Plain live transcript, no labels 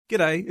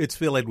G'day, it's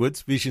Phil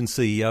Edwards, Vision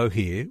CEO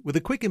here, with a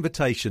quick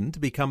invitation to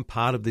become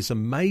part of this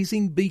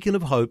amazing beacon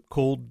of hope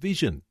called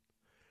Vision.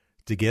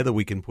 Together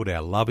we can put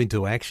our love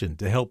into action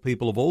to help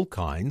people of all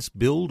kinds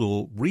build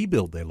or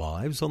rebuild their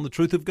lives on the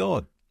truth of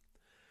God.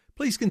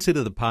 Please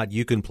consider the part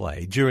you can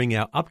play during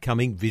our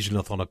upcoming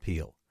Visionathon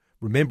appeal,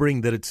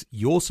 remembering that it's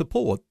your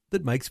support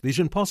that makes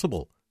Vision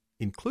possible,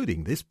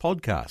 including this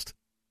podcast.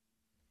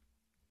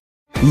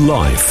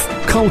 Life,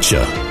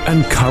 culture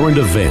and current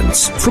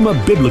events from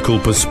a biblical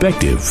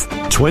perspective.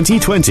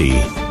 2020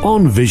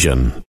 on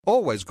Vision.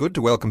 Always good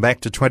to welcome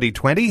back to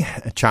 2020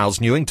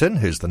 Charles Newington,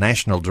 who's the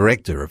National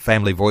Director of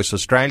Family Voice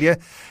Australia.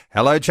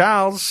 Hello,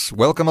 Charles.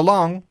 Welcome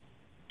along.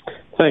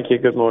 Thank you.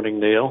 Good morning,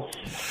 Neil.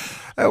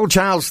 Well,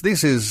 Charles,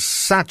 this is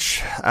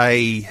such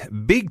a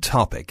big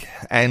topic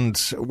and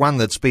one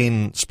that's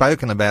been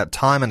spoken about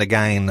time and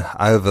again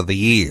over the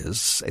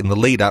years in the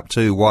lead up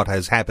to what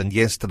has happened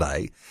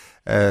yesterday.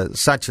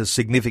 Such a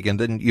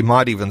significant, and you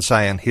might even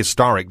say an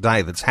historic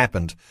day that's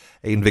happened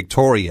in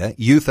Victoria.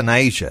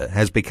 Euthanasia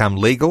has become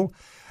legal.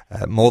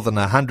 More than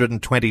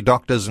 120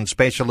 doctors and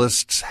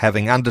specialists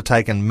having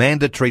undertaken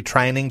mandatory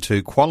training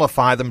to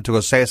qualify them to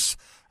assess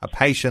a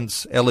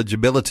patient's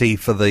eligibility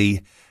for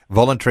the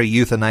voluntary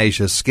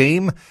euthanasia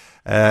scheme.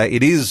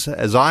 It is,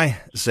 as I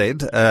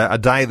said, a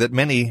day that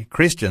many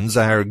Christians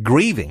are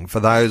grieving for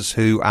those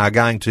who are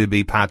going to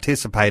be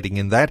participating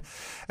in that.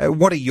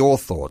 What are your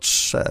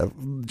thoughts,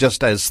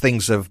 just as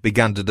things have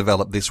begun to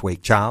develop this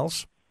week,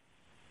 Charles?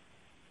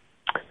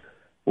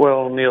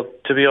 Well, Neil,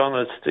 to be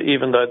honest,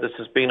 even though this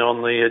has been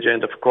on the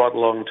agenda for quite a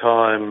long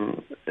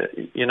time,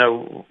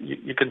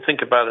 you can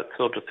think about it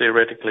sort of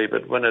theoretically,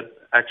 but when it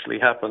actually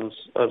happens,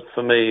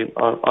 for me,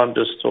 I'm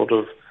just sort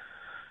of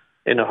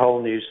in a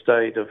whole new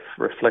state of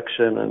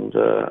reflection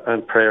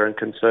and prayer and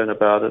concern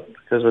about it,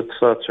 because it's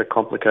such a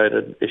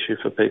complicated issue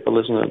for people,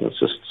 isn't it? It's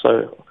just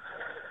so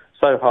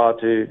hard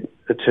to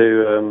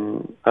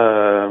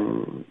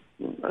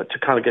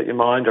kind of get your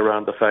mind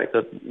around the fact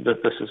that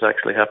this is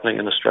actually happening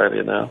in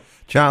Australia now.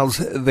 Charles,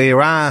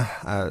 there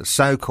are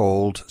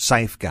so-called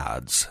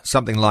safeguards,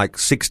 something like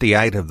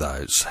 68 of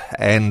those,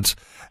 and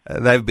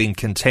they've been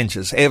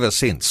contentious ever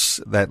since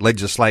that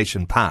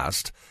legislation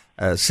passed.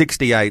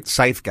 68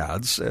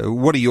 safeguards.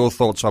 What are your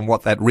thoughts on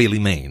what that really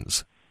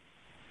means?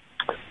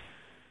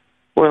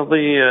 Well,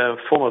 the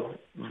former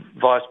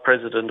Vice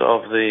President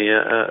of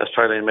the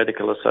Australian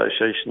Medical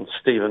Association,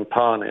 Stephen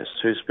Parnes,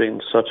 who's been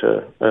such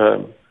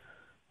a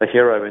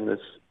hero in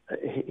this,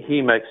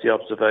 he makes the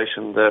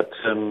observation that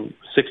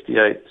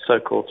 68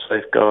 so-called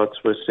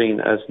safeguards were seen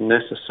as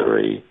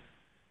necessary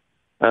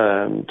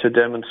to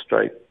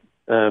demonstrate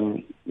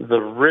the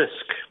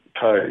risk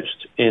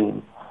posed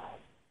in,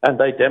 and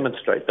they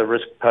demonstrate the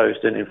risk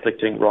posed in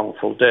inflicting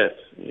wrongful death.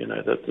 You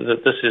know, that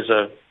this is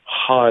a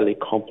highly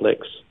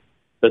complex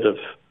bit of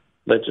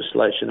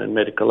legislation and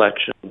medical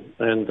action,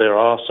 and there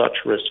are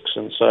such risks.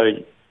 And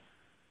so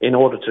in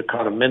order to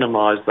kind of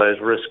minimize those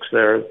risks,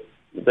 there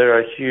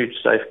are huge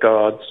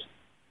safeguards.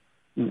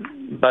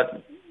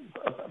 But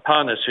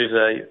Parnes,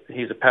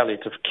 he's a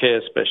palliative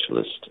care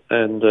specialist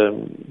and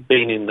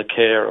been in the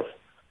care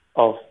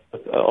of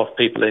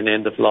people in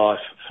end of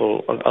life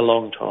for a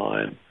long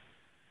time.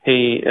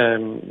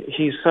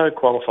 He's so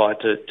qualified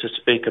to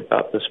speak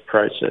about this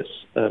process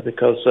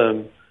because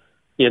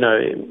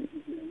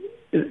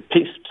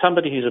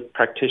somebody who's a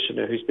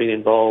practitioner who's been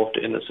involved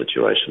in a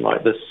situation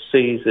like this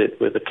sees it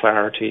with a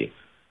clarity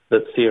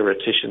that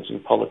theoreticians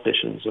and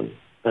politicians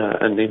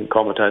and even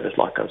commentators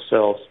like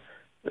ourselves,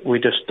 we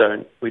just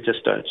don't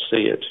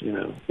see it. You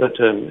know, but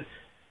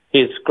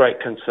his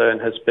great concern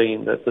has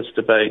been that this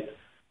debate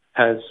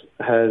has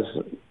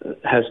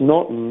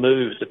not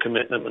moved the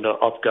commitment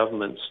of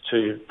governments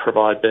to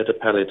provide better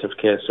palliative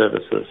care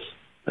services,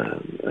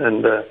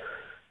 and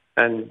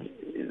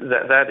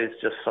that is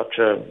just such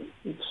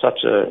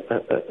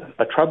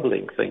a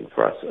troubling thing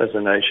for us as a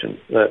nation,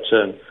 that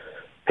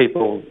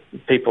people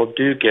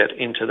do get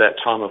into that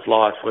time of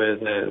life where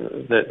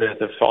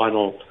the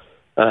final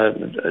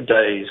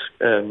days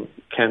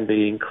can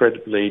be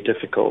incredibly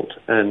difficult,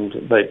 and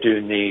they do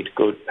need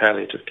good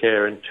palliative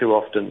care, and too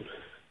often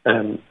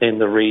in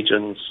the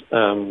regions,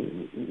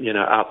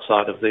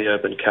 outside of the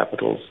urban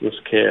capitals, this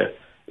care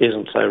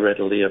isn't so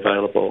readily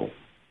available.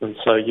 And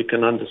so you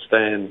can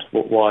understand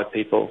why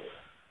people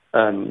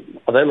are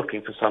they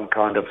looking for some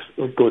kind of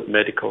good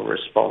medical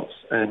response.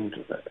 And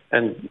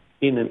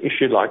in an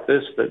issue like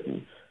this,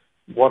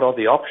 what are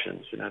the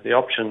options? You know, the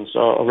options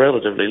are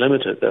relatively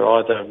limited. They're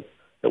either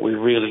that we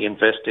really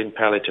invest in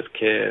palliative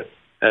care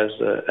as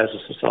a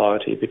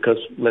society, because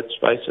let's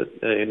face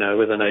it,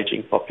 with an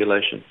aging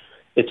population,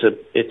 it's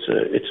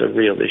a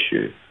real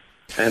issue.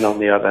 And on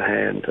the other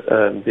hand,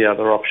 the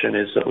other option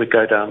is that we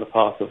go down the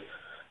path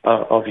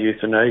of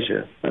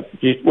euthanasia.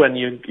 When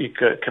you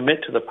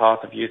commit to the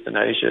path of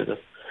euthanasia,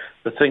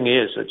 the thing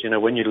is that,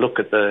 when you look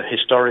at the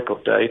historical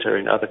data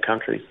in other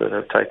countries that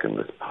have taken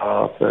this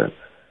path,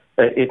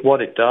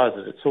 what it does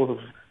is it sort of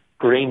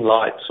green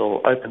lights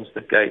or opens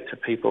the gate to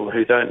people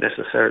who don't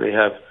necessarily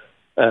have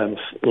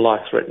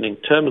life-threatening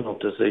terminal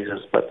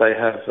diseases, but they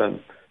have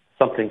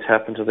something's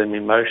happened to them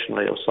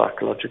emotionally or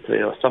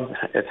psychologically, or something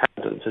has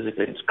happened to them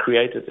physically. It's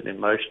created an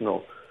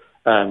emotional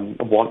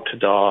want to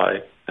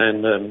die,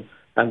 and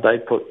they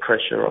put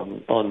pressure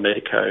on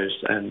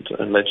medicos and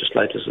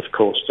legislators, of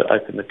course, to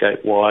open the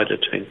gate wider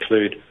to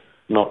include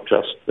not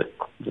just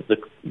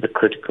the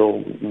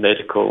critical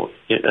medical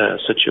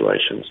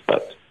situations,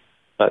 but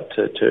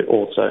to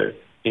also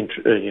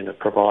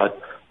provide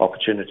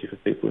opportunity for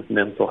people with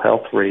mental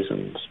health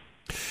reasons.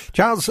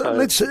 Charles,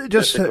 let's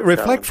just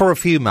reflect for a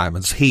few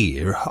moments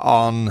here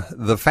on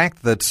the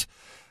fact that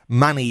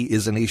money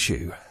is an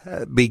issue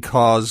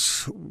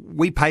because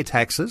we pay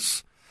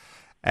taxes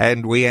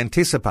and we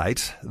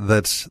anticipate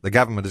that the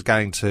government is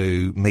going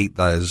to meet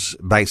those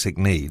basic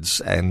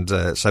needs. And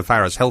so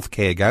far as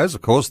healthcare goes,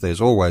 of course,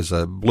 there's always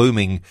a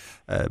blooming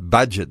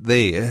budget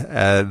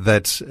there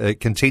that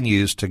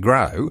continues to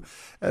grow.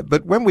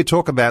 But when we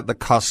talk about the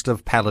cost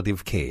of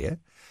palliative care,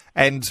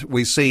 and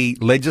we see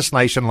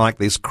legislation like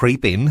this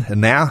creep in,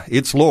 and now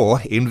it's law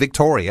in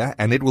Victoria,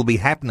 and it will be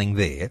happening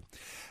there.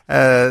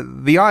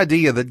 The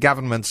idea that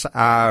governments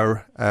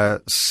are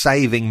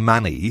saving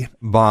money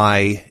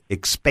by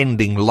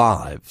expending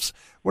lives,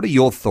 what are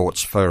your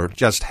thoughts for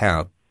just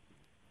how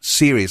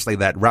seriously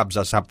that rubs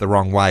us up the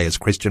wrong way as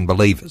Christian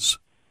believers?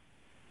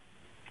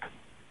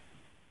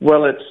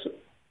 Well, it's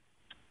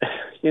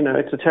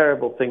a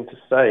terrible thing to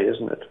say,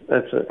 isn't it?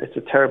 It's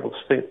a terrible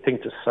thing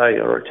to say,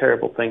 or a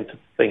terrible thing to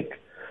think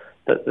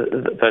that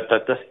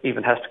this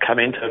even has to come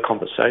into a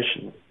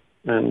conversation.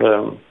 And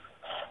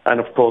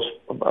of course,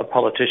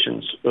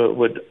 politicians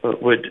would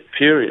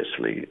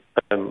furiously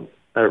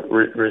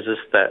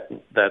resist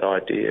that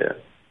idea,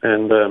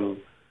 and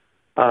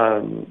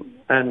I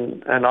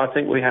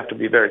think we have to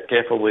be very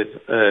careful with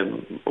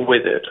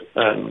it.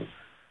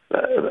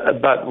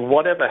 But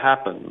whatever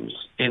happens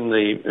in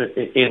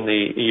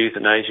the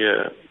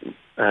euthanasia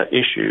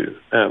issue,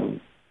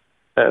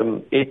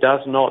 it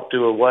does not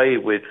do away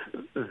with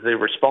the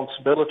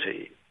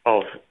responsibility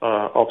of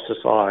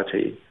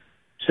society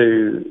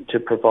to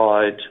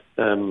provide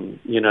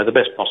the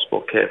best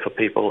possible care for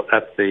people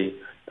at the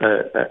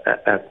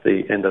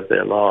end of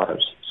their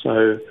lives.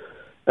 So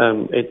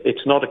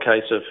it's not a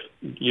case of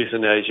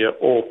euthanasia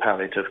or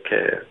palliative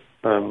care.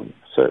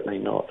 Certainly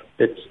not.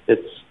 It's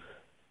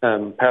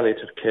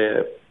palliative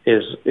care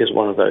is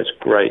one of those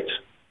great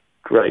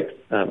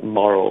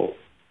moral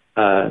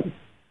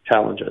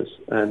challenges,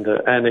 and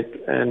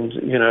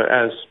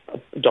as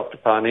Dr.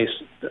 Parnes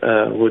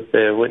would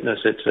bear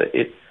witness,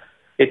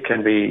 it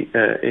can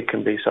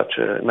make such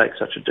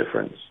a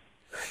difference.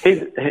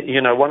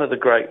 One of the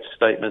great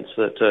statements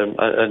that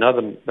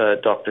another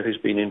doctor who's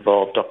been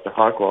involved, Dr.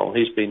 Hagwal,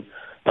 he's been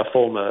a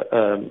former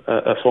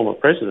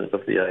president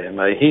of the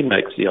AMA. He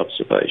makes the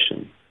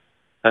observation,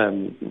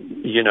 that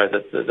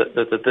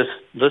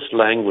this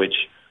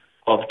language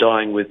of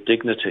dying with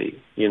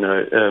dignity,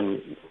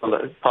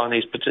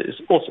 Parnes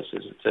also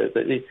says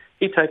that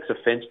he takes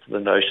offence to the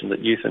notion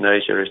that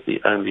euthanasia is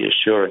the only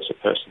assurance a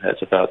person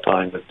has about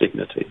dying with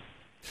dignity.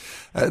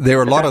 There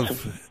are a lot of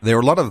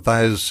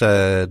those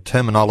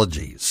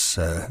terminologies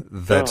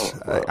that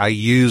are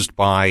used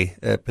by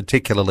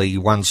particularly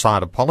one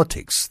side of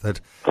politics that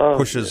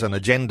pushes an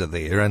agenda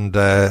there, and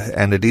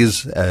it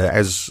is,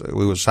 as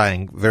we were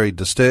saying, very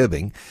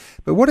disturbing.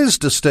 But what is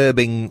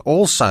disturbing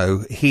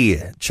also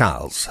here,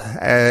 Charles?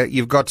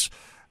 You've got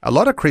a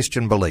lot of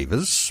Christian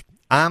believers,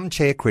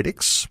 armchair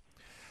critics,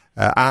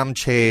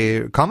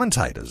 armchair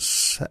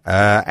commentators,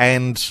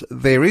 and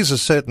there is a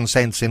certain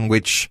sense in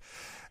which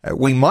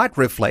we might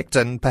reflect,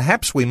 and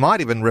perhaps we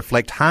might even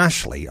reflect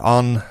harshly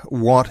on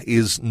what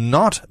is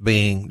not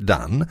being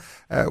done,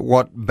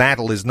 what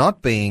battle is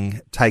not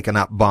being taken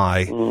up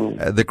by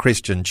the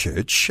Christian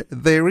church.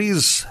 There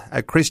is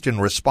a Christian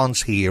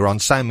response here on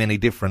so many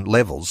different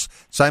levels,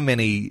 so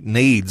many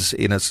needs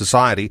in a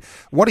society.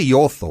 What are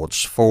your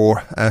thoughts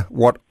for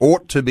what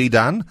ought to be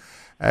done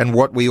and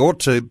what we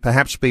ought to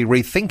perhaps be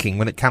rethinking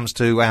when it comes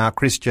to our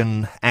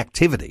Christian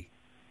activity?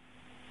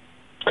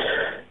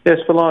 Yes,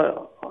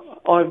 well,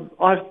 I'm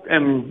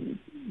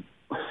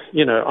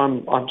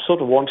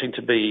sort of wanting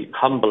to be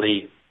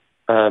humbly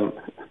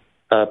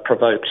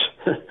provoked,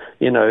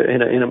 in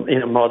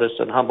a modest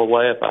and humble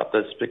way about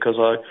this, because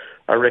I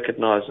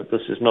recognise that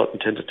this is not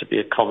intended to be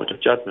a comment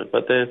of judgment.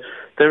 But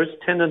there is a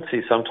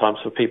tendency sometimes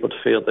for people to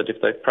feel that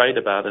if they've prayed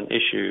about an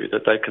issue,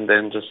 that they can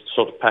then just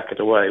sort of pack it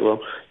away. Well,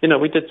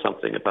 we did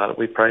something about it,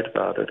 we prayed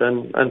about it,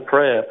 and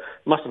prayer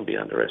mustn't be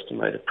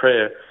underestimated.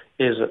 Prayer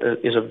is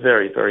a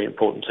very, very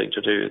important thing to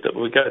do, that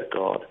we go to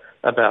God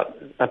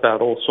about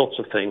all sorts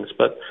of things,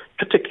 but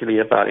particularly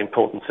about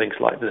important things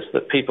like this,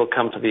 that people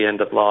come to the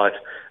end of life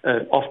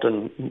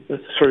often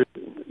through,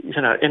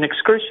 in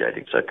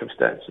excruciating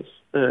circumstances.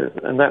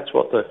 And that's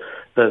what this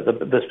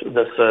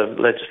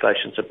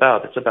legislation's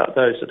about. It's about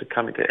those that are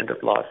coming to the end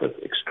of life with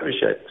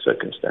excruciating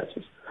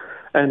circumstances.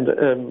 And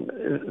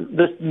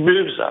this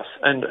moves us,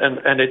 and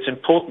it's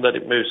important that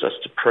it moves us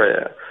to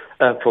prayer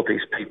for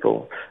these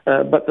people.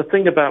 But the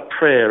thing about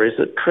prayer is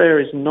that prayer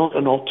is not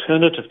an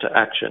alternative to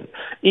action,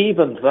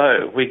 even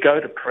though we go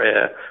to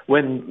prayer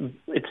when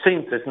it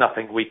seems there's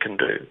nothing we can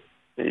do.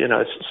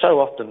 So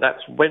often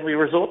that's when we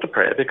resort to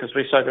prayer, because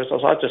we say to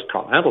ourselves, I just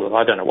can't handle it.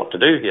 I don't know what to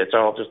do here,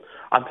 so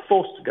I'm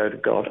forced to go to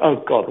God. Oh,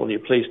 God, will you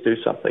please do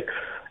something?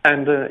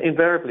 And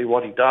invariably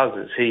what he does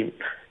is he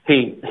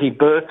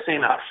births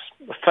in us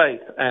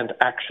faith and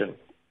action.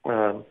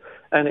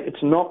 And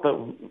it's not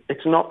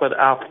that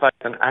our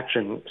faith and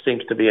action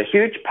seems to be a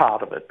huge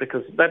part of it,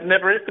 because that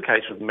never is the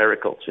case with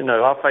miracles.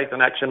 Our faith and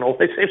action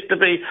always seems to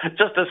be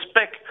just a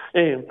speck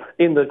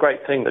in the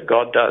great thing that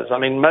God does. I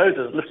mean,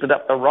 Moses lifted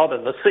up the rod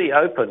and the sea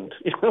opened.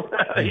 He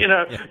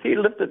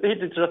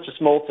did such a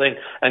small thing,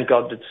 and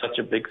God did such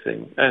a big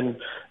thing. And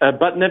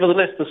but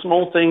nevertheless, the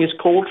small thing is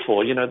called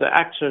for. The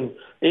action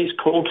is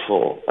called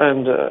for,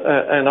 and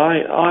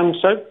I'm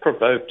so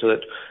provoked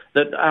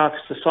that our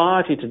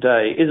society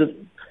today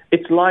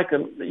it's like,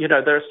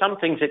 there are some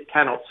things it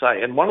cannot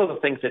say, and one of the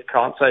things it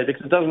can't say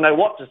because it doesn't know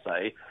what to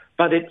say,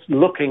 but it's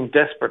looking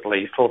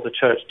desperately for the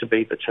church to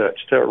be the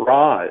church, to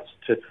arise,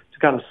 to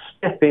kind of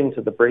step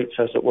into the breach,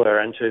 as it were,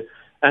 and to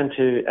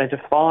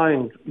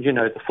find,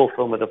 the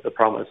fulfillment of the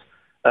promise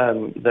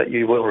that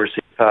you will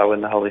receive power when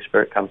the Holy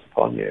Spirit comes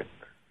upon you.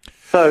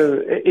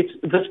 So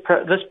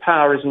this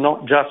power is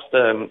not just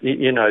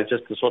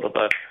just a sort of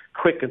a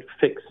quick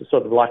fix,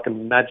 sort of like a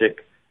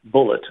magic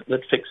bullet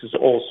that fixes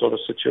all sort of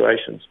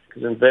situations,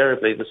 because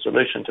invariably the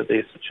solution to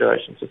these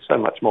situations is so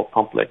much more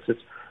complex.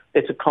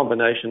 It's a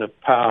combination of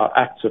power,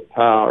 acts of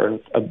power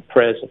and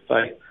prayers of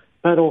faith,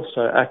 but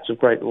also acts of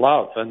great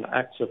love and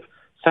acts of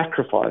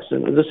sacrifice.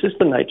 And this is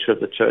the nature of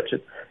the church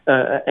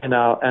and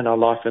our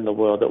life in the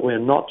world, that we're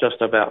not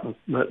just about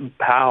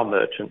power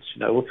merchants.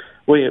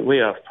 We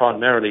are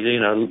primarily,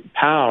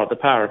 power. The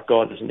power of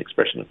God is an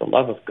expression of the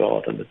love of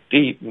God and the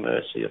deep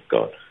mercy of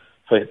God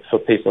for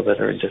people that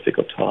are in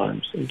difficult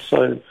times. And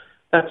so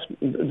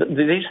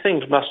these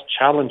things must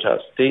challenge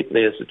us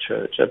deeply as a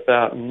church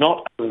about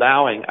not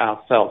allowing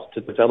ourselves to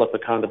develop a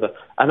kind of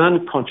an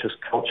unconscious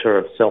culture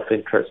of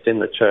self-interest in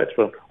the church.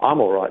 Well, I'm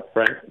all right,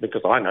 Frank,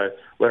 because I know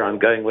where I'm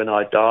going when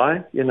I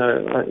die.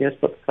 Yes,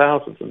 but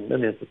thousands and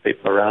millions of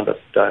people around us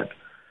don't.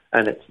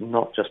 And it's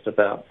not just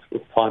about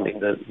finding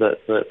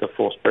the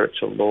four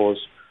spiritual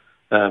laws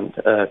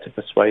to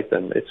persuade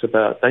them. It's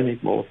about, they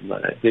need more than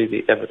that. They need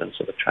the evidence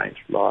of a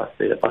changed life,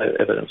 the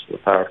evidence of the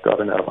power of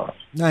God in our lives.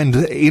 And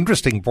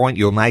interesting point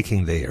you're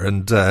making there,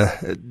 and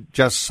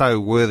just so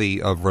worthy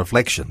of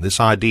reflection, this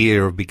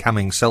idea of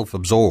becoming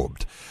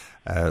self-absorbed,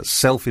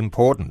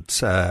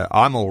 self-important.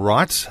 I'm all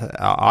right.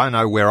 I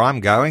know where I'm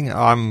going.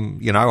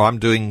 I'm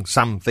doing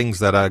some things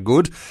that are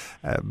good,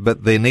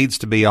 but there needs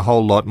to be a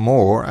whole lot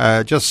more.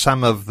 Just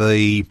some of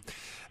the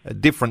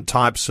different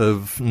types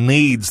of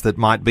needs that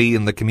might be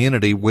in the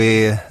community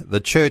where the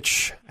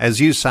church, as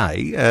you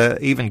say,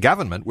 even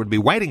government would be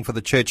waiting for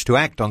the church to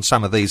act on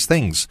some of these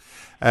things.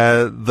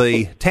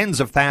 The tens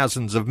of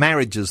thousands of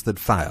marriages that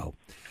fail,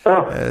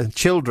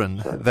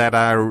 children that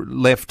are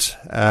left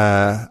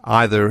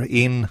either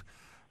in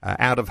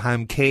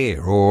out-of-home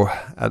care, or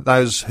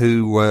those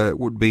who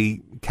would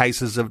be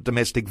cases of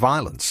domestic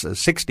violence,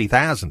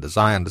 60,000 as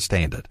I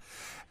understand it.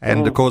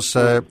 And, of course,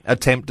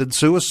 attempted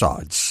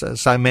suicides,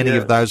 so many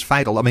of those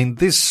fatal. I mean,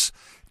 this,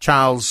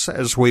 Charles,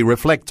 as we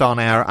reflect on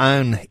our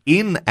own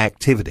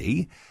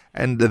inactivity,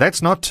 and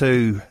that's not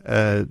to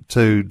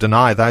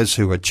deny those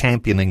who are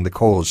championing the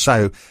cause.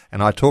 So,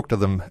 and I talk to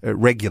them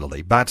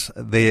regularly, but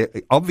there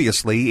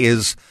obviously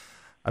is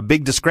a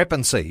big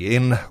discrepancy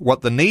in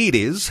what the need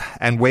is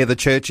and where the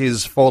church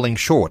is falling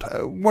short.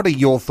 What are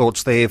your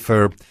thoughts there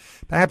for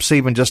perhaps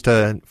even just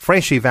a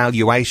fresh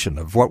evaluation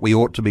of what we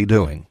ought to be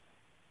doing?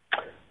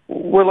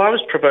 Well, I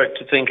was provoked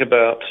to think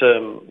about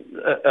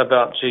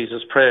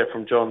Jesus' prayer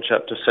from John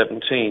chapter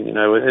 17.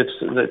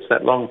 It's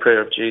that long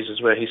prayer of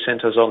Jesus where he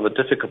centers on the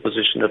difficult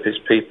position of his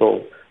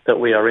people, that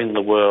we are in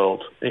the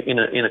world, in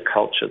a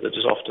culture that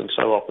is often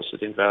so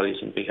opposite in values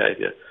and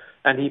behavior.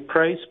 And he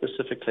prays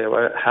specifically,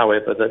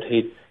 however, that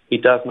he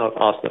does not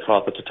ask the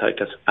Father to take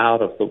us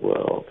out of the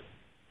world.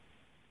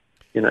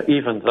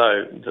 Even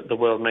though the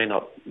world may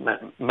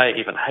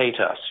even hate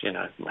us,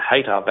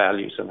 hate our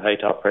values and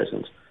hate our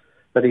presence.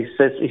 But he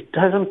says he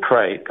doesn't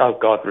pray, oh,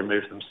 God,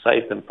 remove them,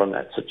 save them from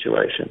that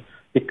situation,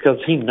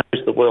 because he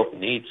knows the world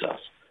needs us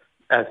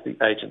as the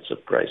agents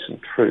of grace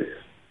and truth.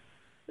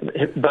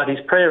 But his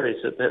prayer is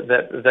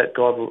that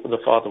God, the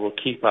Father, will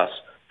keep us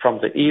from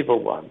the evil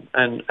one.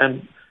 And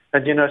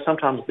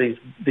sometimes these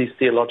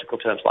theological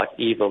terms like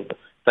evil,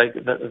 they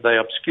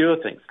obscure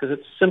things, because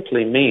it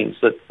simply means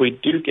that we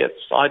do get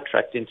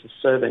sidetracked into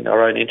serving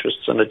our own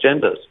interests and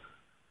agendas.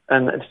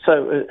 And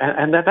so,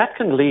 and that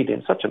can lead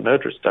in such a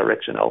murderous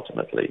direction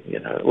ultimately,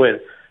 where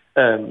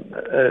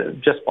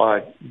just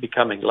by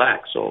becoming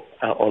lax or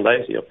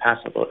lazy or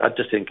passive or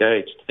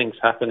disengaged, things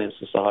happen in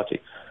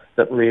society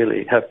that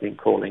really have been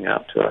calling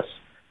out to us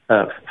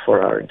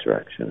for our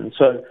interaction. And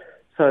so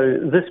So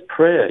this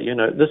prayer,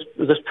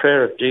 this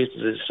prayer of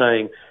Jesus is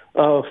saying,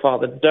 "Oh,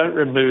 Father, don't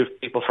remove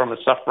people from a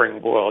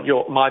suffering world.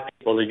 My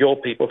people are your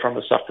people from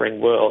a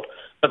suffering world,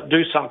 but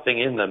do something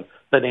in them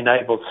that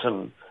enables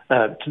them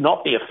to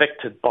not be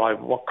affected by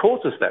what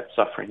causes that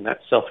suffering, that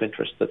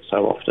self-interest that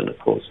so often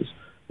causes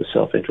the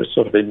self-interest,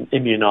 sort of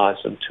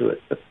immunize them to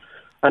it."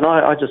 And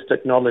I just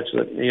acknowledge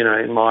that,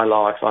 in my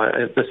life,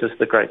 this is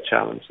the great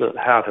challenge, that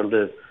how to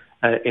live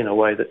in a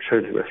way that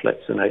truly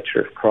reflects the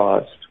nature of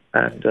Christ.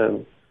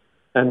 And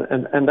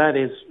that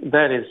is,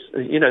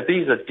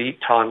 these are deep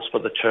times for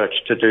the church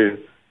to do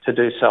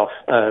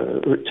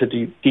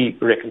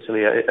deep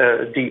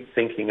reconciliation, deep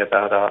thinking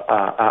about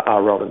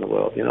our role in the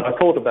world. I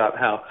thought about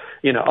how,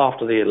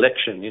 after the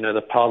election,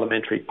 the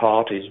parliamentary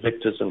parties,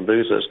 victors and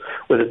losers,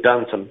 would have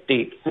done some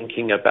deep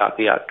thinking about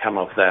the outcome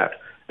of that.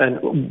 And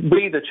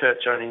we, the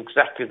church, are in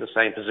exactly the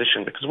same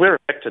position because we're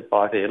affected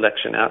by the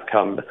election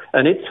outcome.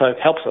 And it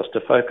helps us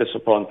to focus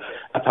upon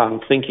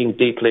thinking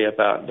deeply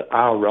about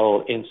our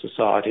role in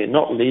society and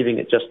not leaving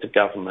it just to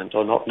government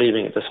or not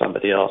leaving it to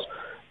somebody else,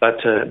 but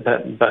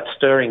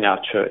stirring our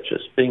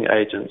churches, being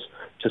agents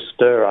to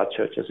stir our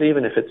churches,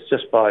 even if it's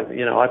just by,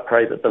 I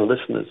pray that the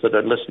listeners that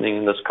are listening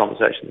in this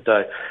conversation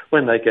today,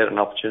 when they get an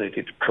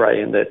opportunity to pray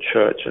in their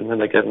church and when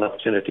they get an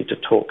opportunity to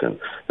talk, and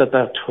that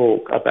they'll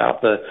talk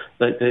about the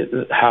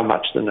how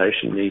much the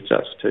nation needs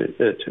us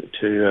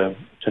to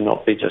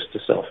not be just a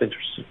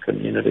self-interested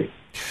community.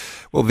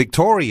 Well,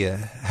 Victoria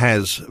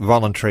has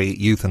voluntary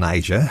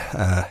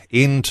euthanasia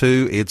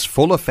into its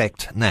full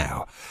effect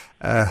now.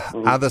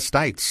 Other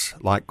states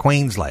like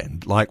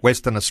Queensland, like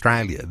Western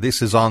Australia,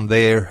 this is on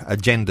their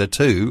agenda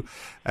too.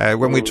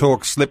 When we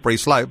talk slippery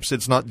slopes,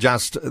 it's not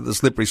just the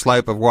slippery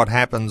slope of what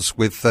happens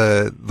with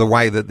the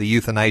way that the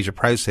euthanasia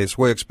process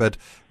works, but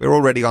we're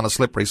already on a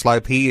slippery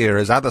slope here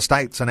as other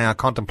states are now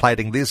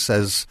contemplating this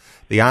as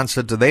the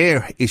answer to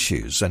their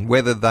issues, and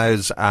whether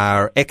those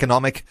are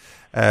economic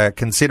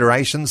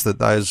considerations that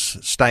those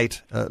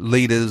state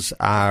leaders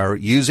are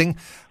using,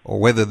 or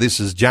whether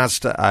this is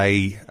just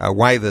a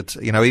way that,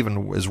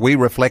 even as we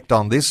reflect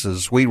on this,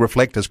 as we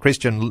reflect as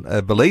Christian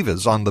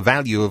believers on the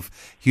value of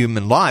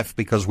human life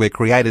because we're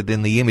created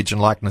in the image and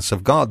likeness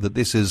of God, that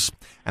this is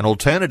an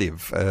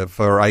alternative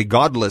for a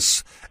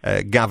godless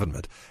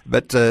government.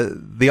 But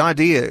the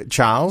idea,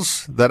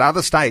 Charles, that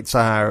other states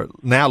are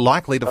now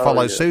likely to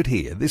follow suit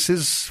here, this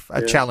is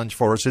a challenge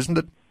for us, isn't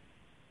it?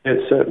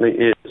 It certainly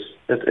is.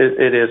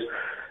 It is.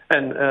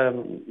 And,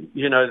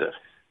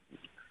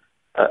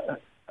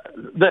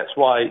 that's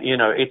why,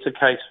 it's a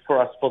case for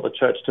us, for the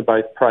church, to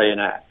both pray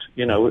and act.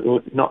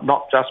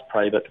 Not just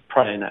pray, but to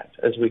pray and act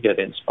as we get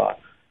inspired.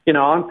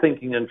 I'm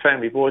thinking, and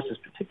Family Voice's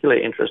particular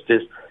interest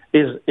is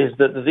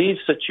that these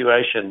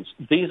situations,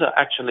 these are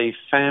actually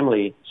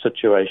family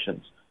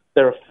situations.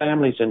 There are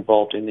families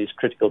involved in these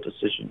critical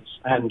decisions.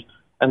 And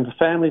the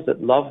families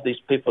that love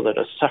these people that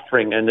are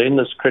suffering and in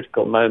this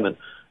critical moment,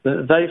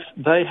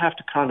 they have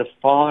to kind of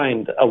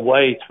find a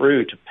way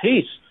through to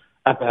peace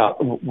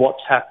about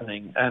what's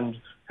happening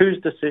and whose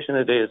decision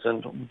it is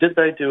and did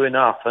they do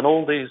enough and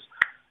all these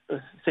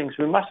things.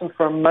 We mustn't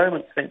for a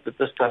moment think that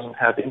this doesn't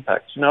have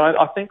impacts.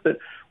 I think that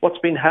what's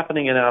been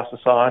happening in our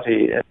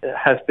society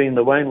has been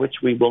the way in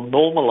which we will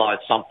normalize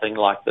something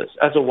like this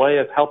as a way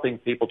of helping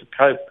people to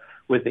cope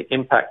with the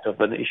impact of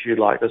an issue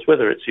like this,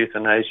 whether it's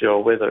euthanasia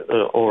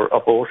or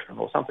abortion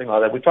or something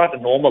like that. We try to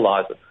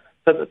normalize it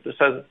so that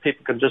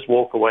people can just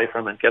walk away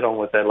from it and get on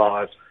with their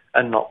lives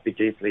and not be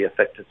deeply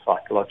affected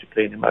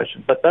psychologically and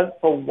emotionally. But don't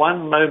for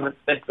one moment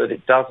think that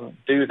it doesn't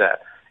do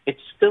that. It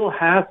still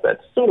has that.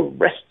 It sort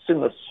of rests in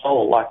the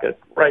soul like a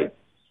great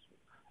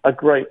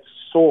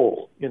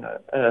sore,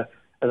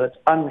 that's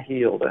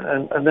unhealed.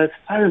 And there's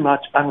so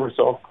much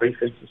unresolved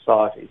grief in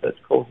society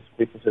that causes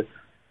people to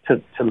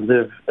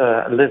live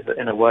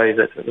in a way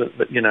that's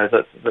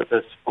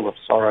full of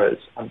sorrows,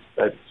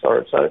 unstated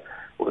sorrow. So,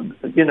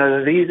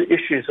 these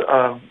issues,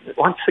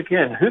 once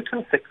again, who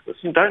can fix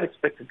this? You don't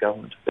expect the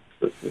government to fix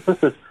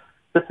this.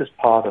 This is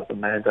part of the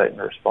mandate and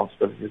the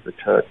responsibility of the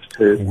church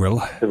to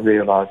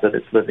realise that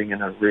it's living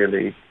in a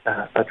really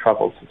a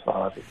troubled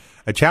society.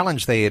 A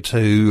challenge there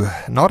to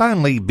not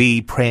only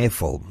be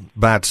prayerful,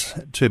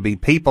 but to be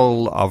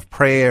people of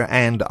prayer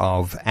and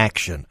of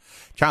action.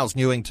 Charles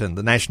Newington,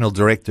 the National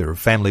Director of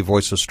Family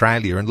Voice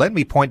Australia, and let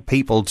me point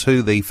people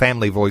to the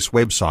Family Voice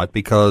website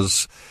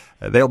because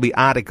there'll be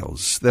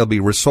articles, there'll be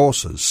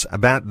resources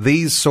about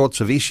these sorts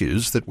of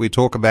issues that we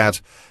talk about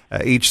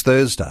each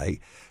Thursday.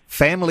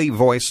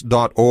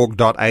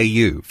 familyvoice.org.au.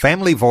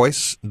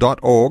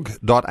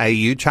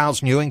 familyvoice.org.au.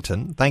 Charles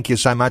Newington, thank you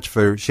so much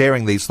for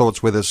sharing these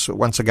thoughts with us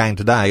once again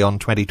today on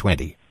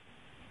 2020.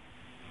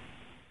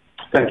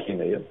 Thank you,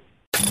 Neil.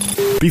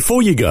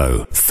 Before you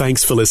go,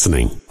 thanks for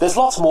listening. There's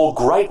lots more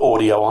great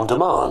audio on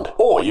demand,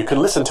 or you can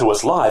listen to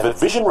us live at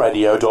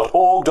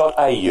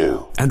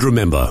visionradio.org.au. And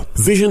remember,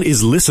 Vision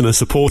is listener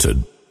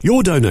supported.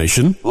 Your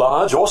donation,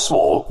 large or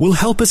small, will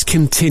help us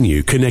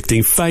continue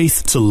connecting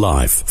faith to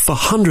life for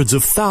hundreds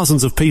of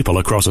thousands of people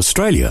across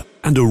Australia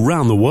and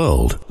around the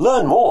world.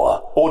 Learn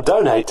more or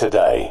donate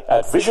today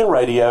at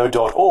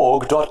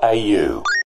visionradio.org.au.